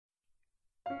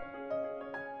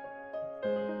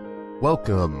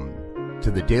Welcome to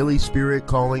the Daily Spirit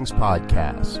Callings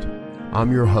Podcast.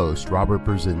 I'm your host, Robert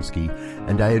Brzezinski,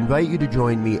 and I invite you to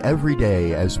join me every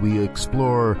day as we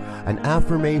explore an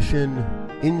affirmation,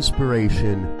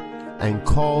 inspiration, and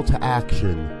call to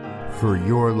action for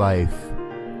your life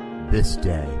this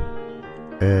day.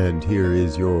 And here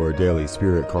is your Daily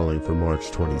Spirit Calling for March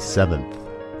 27th,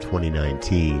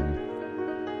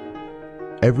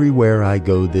 2019. Everywhere I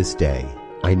go this day,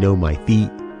 I know my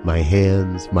feet, my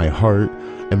hands, my heart,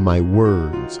 and my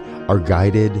words are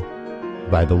guided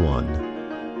by the One.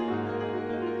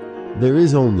 There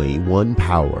is only one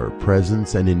power,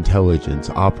 presence, and intelligence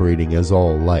operating as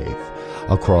all life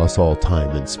across all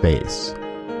time and space.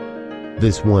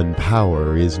 This one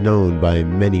power is known by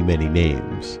many, many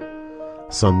names.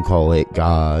 Some call it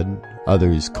God,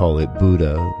 others call it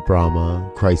Buddha,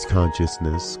 Brahma, Christ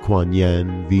consciousness, Kuan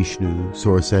Yin, Vishnu,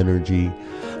 Source Energy,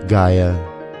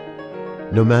 Gaia.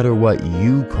 No matter what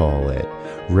you call it,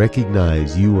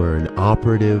 recognize you are an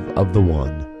operative of the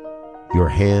One. Your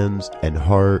hands and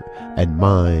heart and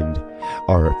mind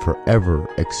are forever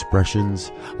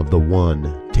expressions of the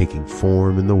One taking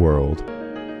form in the world.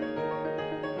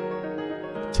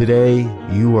 Today,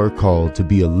 you are called to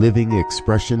be a living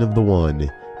expression of the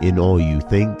One in all you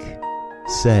think,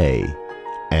 say,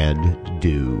 and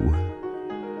do.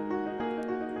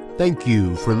 Thank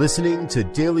you for listening to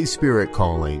Daily Spirit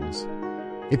Callings.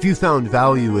 If you found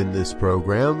value in this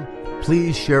program,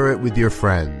 please share it with your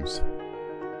friends.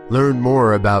 Learn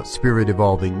more about Spirit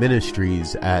Evolving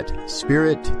Ministries at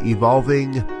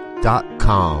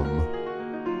spiritevolving.com.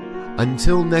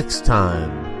 Until next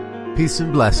time, peace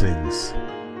and blessings.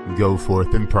 Go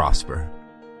forth and prosper.